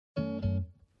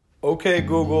Okay,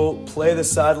 Google, play the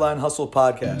Sideline Hustle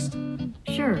podcast.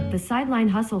 Sure, the Sideline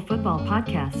Hustle Football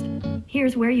Podcast.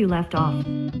 Here's where you left off.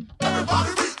 Everybody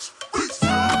reach to the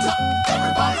top.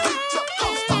 Everybody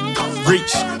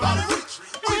Reach. to the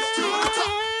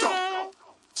top. Don't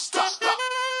stop.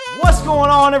 What's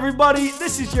going on, everybody?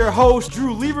 This is your host,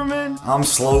 Drew Lieberman. I'm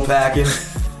slow packing.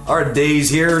 Our days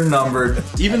here are numbered.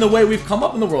 Even the way we've come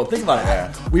up in the world, think about it.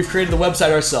 Yeah. We've created the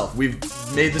website ourselves. We've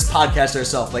made this podcast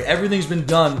ourselves. Like, everything's been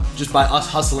done just by us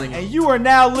hustling. And you are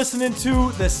now listening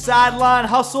to the Sideline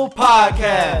Hustle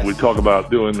podcast. We talk about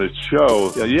doing this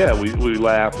show. Yeah, we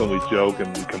laugh and we joke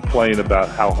and we complain about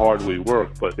how hard we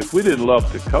work. But if we didn't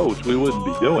love to coach, we wouldn't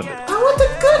be doing it. I want the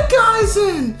good guys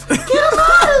in. Get them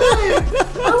out of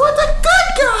there. I want the good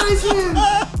guys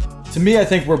in. To me, I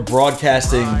think we're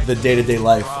broadcasting the day-to-day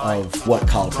life of what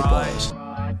college football is.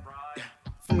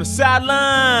 From the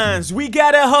sidelines, we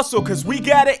gotta hustle cause we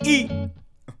gotta eat.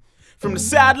 From the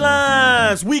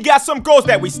sidelines, we got some goals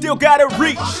that we still gotta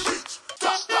reach.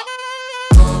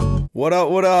 What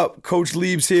up? Coach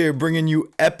Liebs here, bringing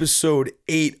you episode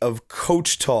 8 of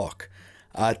Coach Talk.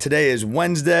 Today is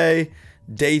Wednesday,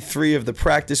 day 3 of the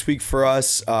practice week for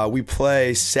us. We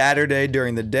play Saturday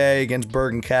during the day against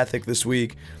Bergen Catholic this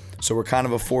week, so we're kind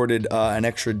of afforded an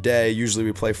extra day. Usually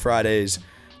we play Fridays,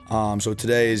 so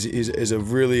today is a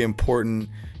really important,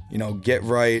 get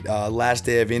right, last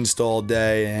day of install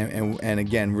day, and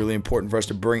again, really important for us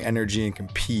to bring energy and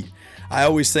compete. I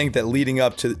always think that leading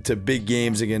up to big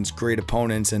games against great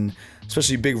opponents, and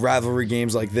especially big rivalry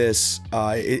games like this,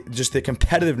 just the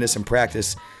competitiveness in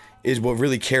practice is what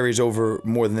really carries over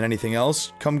more than anything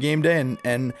else come game day,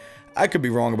 and I could be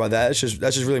wrong about that.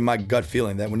 That's just really my gut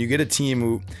feeling that when you get a team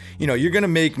who, you're going to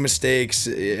make mistakes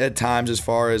at times as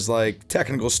far as like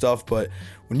technical stuff, but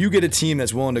when you get a team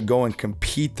that's willing to go and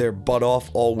compete their butt off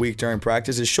all week during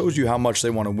practice, it shows you how much they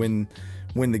want to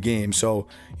win the game. So,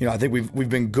 I think we've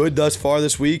been good thus far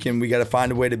this week, and we got to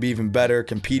find a way to be even better,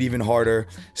 compete even harder,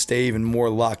 stay even more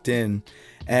locked in.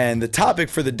 And the topic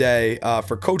for the day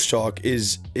for Coach Talk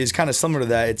is kind of similar to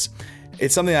that.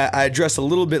 It's something I addressed a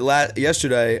little bit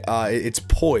yesterday. It's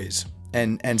poise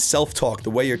and self-talk,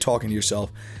 the way you're talking to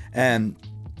yourself. And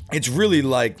it's really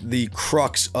like the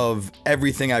crux of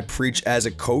everything I preach as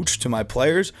a coach to my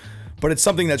players. But it's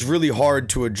something that's really hard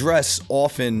to address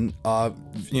often,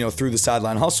 through the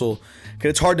Sideline Hustle. Because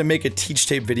it's hard to make a teach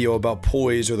tape video about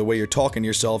poise or the way you're talking to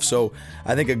yourself. So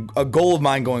I think a goal of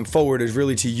mine going forward is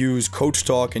really to use Coach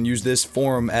Talk and use this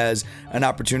forum as an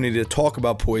opportunity to talk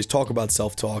about poise, talk about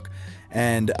self-talk.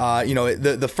 And,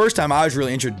 the first time I was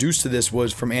really introduced to this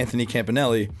was from Anthony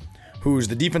Campanelli, who's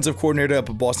the defensive coordinator up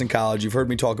at Boston College. You've heard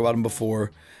me talk about him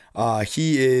before.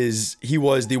 He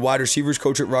was the wide receivers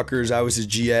coach at Rutgers. I was his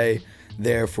GA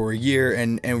there for a year,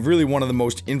 and really one of the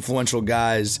most influential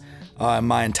guys in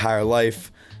my entire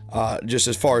life. Just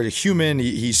as far as a human,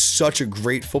 he's such a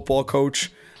great football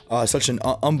coach, such an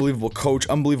unbelievable coach,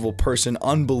 unbelievable person,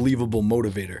 unbelievable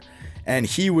motivator. And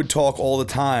he would talk all the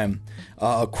time.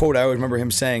 A quote I always remember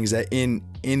him saying is that in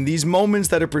these moments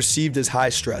that are perceived as high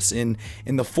stress, in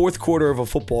the fourth quarter of a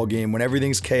football game when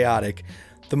everything's chaotic,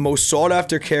 the most sought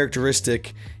after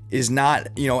characteristic is not,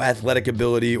 athletic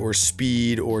ability or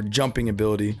speed or jumping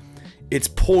ability. It's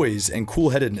poise and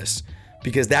cool-headedness,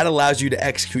 because that allows you to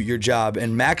execute your job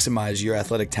and maximize your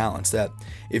athletic talents. That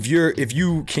if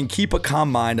you can keep a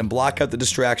calm mind and block out the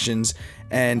distractions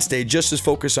and stay just as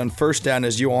focused on first down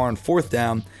as you are on fourth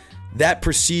down, that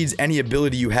precedes any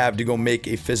ability you have to go make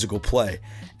a physical play.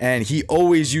 And he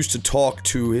always used to talk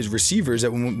to his receivers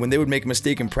that when they would make a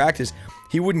mistake in practice,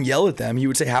 he wouldn't yell at them. He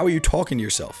would say, "How are you talking to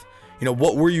yourself?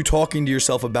 What were you talking to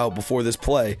yourself about before this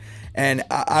play?" And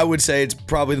I would say it's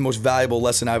probably the most valuable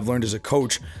lesson I've learned as a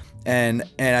coach. And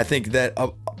I think that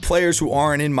players who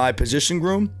aren't in my position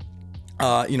room,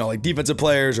 like defensive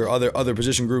players or other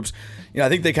position groups, I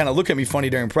think they kind of look at me funny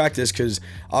during practice, because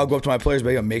I'll go up to my players and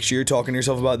be like, "Make sure you're talking to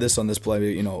yourself about this on this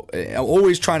play." I'm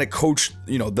always trying to coach,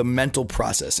 the mental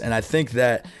process. And I think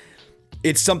that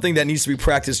it's something that needs to be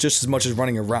practiced just as much as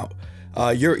running a route.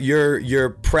 Your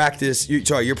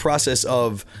process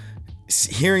of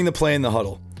hearing the play in the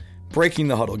huddle, breaking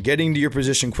the huddle, getting to your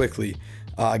position quickly,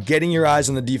 getting your eyes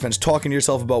on the defense, talking to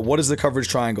yourself about what is the coverage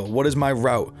triangle, what is my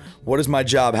route, what is my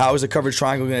job, how is the coverage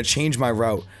triangle going to change my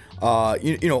route,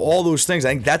 all those things. I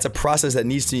think that's a process that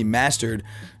needs to be mastered,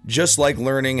 just like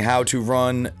learning how to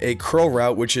run a curl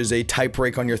route, which is a tight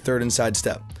break on your third inside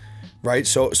step, right?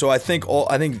 So I think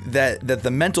that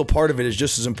the mental part of it is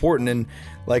just as important. And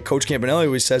like Coach Campanelli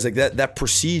always says, like that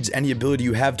precedes any ability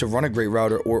you have to run a great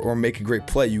route or make a great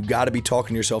play. You got to be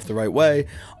talking to yourself the right way,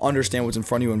 understand what's in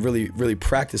front of you, and really, really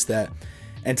practice that.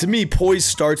 And to me, poise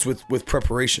starts with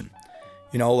preparation.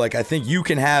 You know, like I think you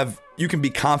can be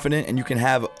confident and you can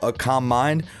have a calm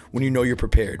mind when you know you're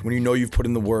prepared, when you know you've put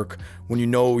in the work, when you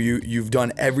know you've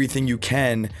done everything you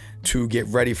can to get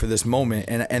ready for this moment.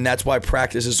 And that's why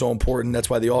practice is so important. That's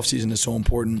why the off season is so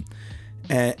important.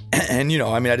 And you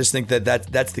know, I mean, I just think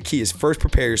that's the key is first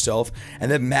prepare yourself and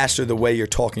then master the way you're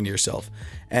talking to yourself.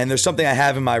 And there's something I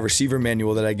have in my receiver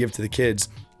manual that I give to the kids.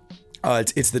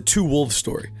 It's the two wolves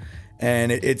story.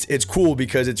 And it's cool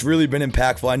because it's really been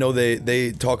impactful. I know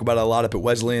they talk about it a lot up at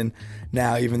Wesleyan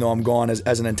now, even though I'm gone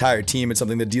as an entire team. It's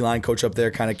something the D-line coach up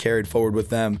there kind of carried forward with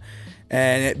them.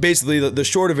 And basically, the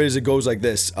short of it is it goes like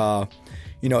this.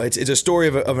 You know, it's a story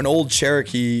of an old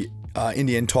Cherokee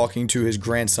Indian talking to his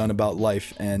grandson about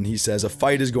life. And he says, a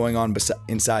fight is going on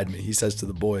inside me, he says to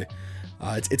the boy.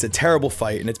 It's a terrible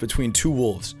fight, and it's between two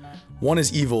wolves. One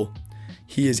is evil.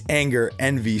 He is anger,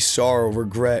 envy, sorrow,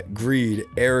 regret, greed,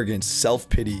 arrogance,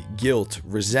 self-pity, guilt,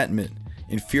 resentment,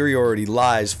 inferiority,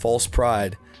 lies, false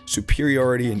pride,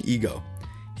 superiority, and ego.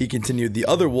 He continued, the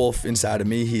other wolf inside of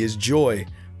me, he is joy,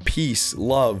 peace,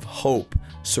 love, hope,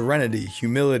 serenity,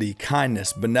 humility,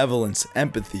 kindness, benevolence,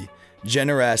 empathy,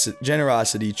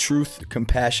 generosity, truth,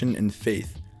 compassion, and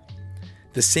faith.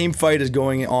 The same fight is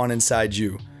going on inside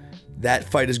you. That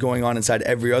fight is going on inside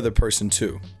every other person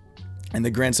too. And the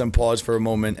grandson paused for a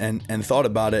moment and thought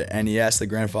about it, and he asked the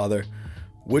grandfather,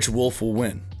 which wolf will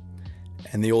win?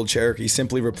 And the old Cherokee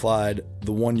simply replied,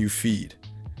 the one you feed.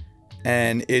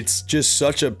 And it's just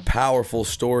such a powerful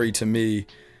story to me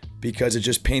because it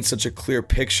just paints such a clear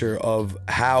picture of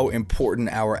how important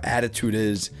our attitude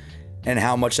is and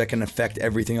how much that can affect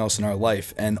everything else in our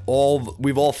life. And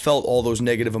we've all felt all those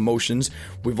negative emotions.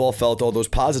 We've all felt all those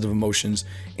positive emotions.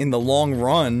 In the long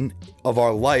run of our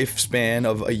lifespan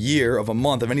of a year, of a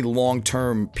month, of any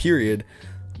long-term period,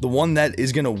 the one that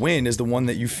is going to win is the one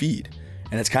that you feed.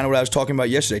 And it's kind of what I was talking about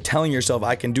yesterday, telling yourself,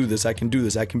 I can do this, I can do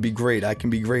this, I can be great, I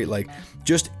can be great. Like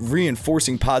just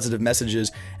reinforcing positive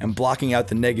messages and blocking out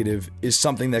the negative is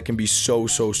something that can be so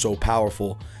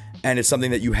powerful. And it's something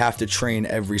that you have to train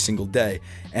every single day.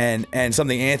 And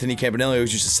something Anthony Campanelli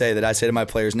always used to say that I say to my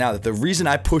players now, that the reason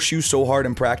I push you so hard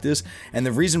in practice and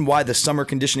the reason why the summer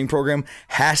conditioning program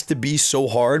has to be so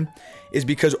hard is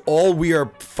because all we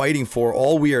are fighting for,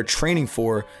 all we are training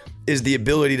for is the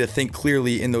ability to think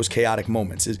clearly in those chaotic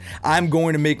moments. I'm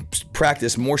going to make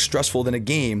practice more stressful than a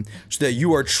game so that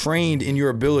you are trained in your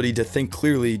ability to think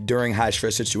clearly during high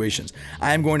stress situations.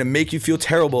 I am going to make you feel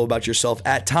terrible about yourself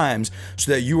at times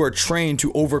so that you are trained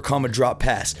to overcome a drop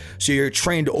pass. So you're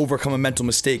trained to overcome a mental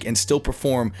mistake and still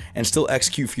perform and still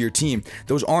execute for your team.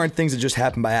 Those aren't things that just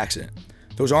happen by accident.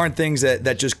 Those aren't things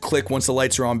that just click once the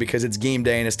lights are on because it's game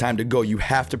day and it's time to go. You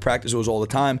have to practice those all the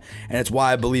time, and it's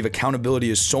why I believe accountability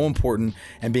is so important,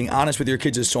 and being honest with your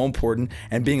kids is so important,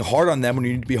 and being hard on them when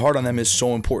you need to be hard on them is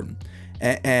so important.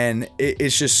 And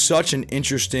it's just such an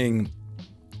interesting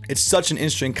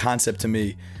concept to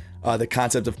me, the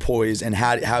concept of poise and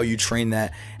how you train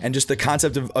that, and just the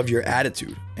concept of your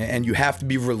attitude. And you have to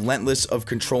be relentless of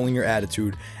controlling your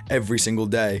attitude every single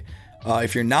day.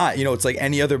 If you're not, it's like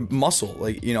any other muscle.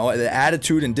 Like, the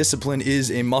attitude and discipline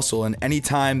is a muscle, and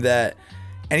anytime that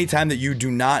you do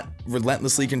not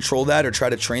relentlessly control that or try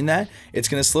to train that, it's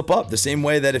going to slip up. The same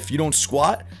way that if you don't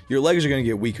squat, your legs are going to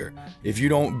get weaker. If you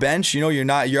don't bench,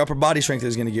 your upper body strength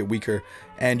is going to get weaker,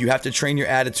 and you have to train your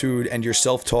attitude and your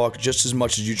self-talk just as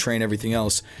much as you train everything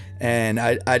else. And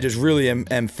I just really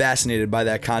am fascinated by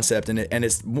that concept, and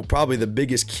it's probably the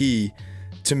biggest key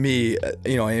to me,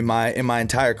 in my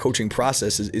entire coaching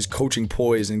process is coaching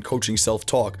poise and coaching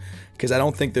self-talk, because I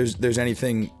don't think there's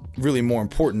anything really more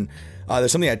important.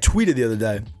 There's something I tweeted the other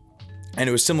day, and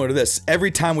it was similar to this.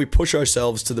 Every time we push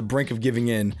ourselves to the brink of giving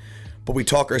in, but we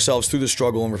talk ourselves through the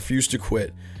struggle and refuse to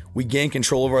quit, we gain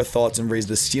control of our thoughts and raise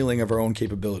the ceiling of our own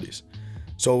capabilities.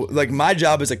 So, like, my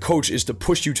job as a coach is to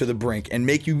push you to the brink and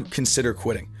make you consider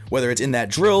quitting. Whether it's in that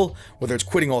drill, whether it's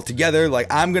quitting altogether, like,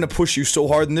 I'm going to push you so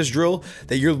hard in this drill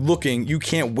that you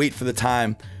can't wait for the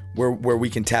time where we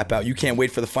can tap out. You can't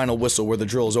wait for the final whistle where the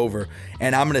drill is over.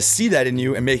 And I'm going to see that in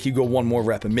you and make you go one more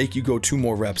rep and make you go 2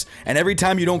 more reps. And every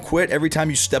time you don't quit, every time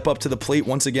you step up to the plate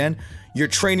once again, you're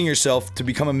training yourself to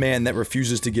become a man that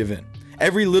refuses to give in.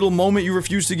 Every little moment you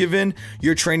refuse to give in,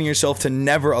 you're training yourself to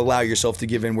never allow yourself to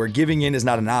give in, where giving in is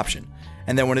not an option.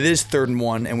 And then when it is 3rd and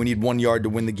 1 and we need 1 yard to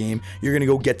win the game, you're going to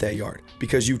go get that yard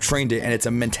because you've trained it, and it's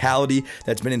a mentality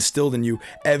that's been instilled in you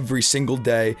every single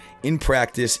day in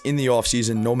practice, in the off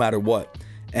season, no matter what.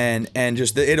 And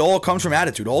just it all comes from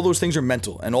attitude. All those things are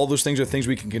mental, and all those things are things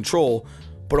we can control,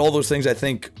 but all those things I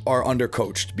think are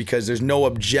undercoached because there's no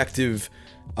objective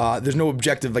there's no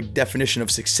objective like definition of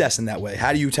success in that way.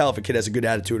 How do you tell if a kid has a good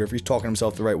attitude or if he's talking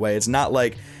himself the right way? It's not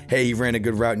like, hey, he ran a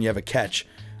good route and you have a catch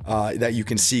that you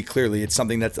can see clearly. It's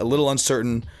something that's a little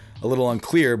uncertain, a little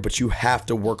unclear, but you have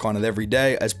to work on it every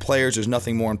day. As players, there's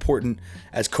nothing more important.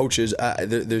 As coaches,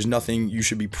 there's nothing you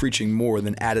should be preaching more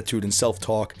than attitude and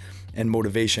self-talk and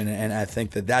motivation. And I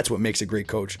think that that's what makes a great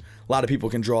coach. A lot of people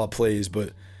can draw up plays,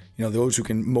 but those who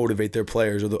can motivate their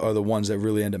players are the ones that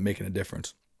really end up making a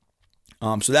difference.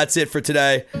 So that's it for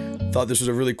today. Thought this was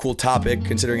a really cool topic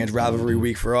considering it's rivalry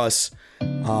week for us.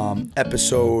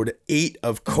 Episode 8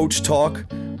 of Coach Talk.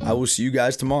 I will see you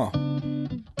guys tomorrow.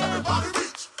 Everybody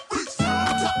reach to the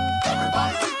top.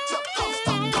 Everybody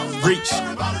reach. Reach.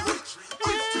 Everybody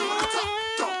reach to the top.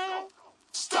 Don't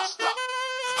stop.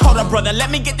 Hold up, brother, let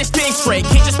me get this thing straight.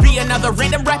 Can't just be another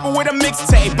random rapper with a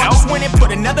mixtape. I just went and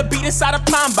put another beat inside a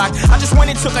pine box. I just went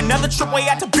and took another trip way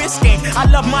out to Biscayne. I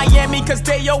love Miami cause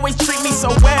they always treat me so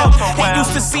well. Ain't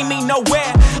used to see me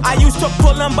nowhere. I used to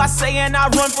pull them by saying I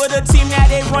run for the team. Now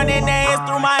they running their hands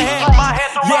through my head.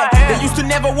 Yeah, they used to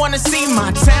never wanna see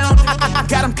my town. I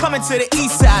got them coming to the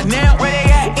east side now. Where they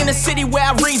at? In the city where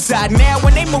I reside now.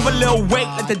 When they move a little weight,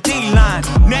 let the D-line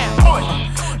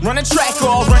now. Running track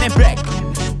or running back.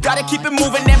 Gotta keep it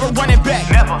moving, never running back.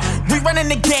 Never. We running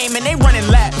the game and they running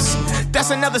laps.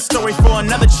 That's another story for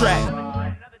another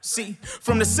track. See,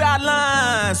 from the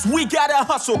sidelines, we gotta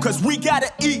hustle cause we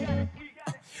gotta eat.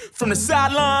 From the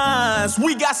sidelines,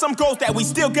 we got some goals that we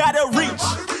still gotta reach.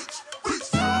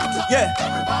 Yeah.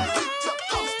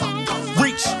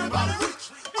 Reach.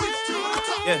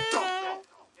 Yeah.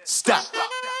 Stop.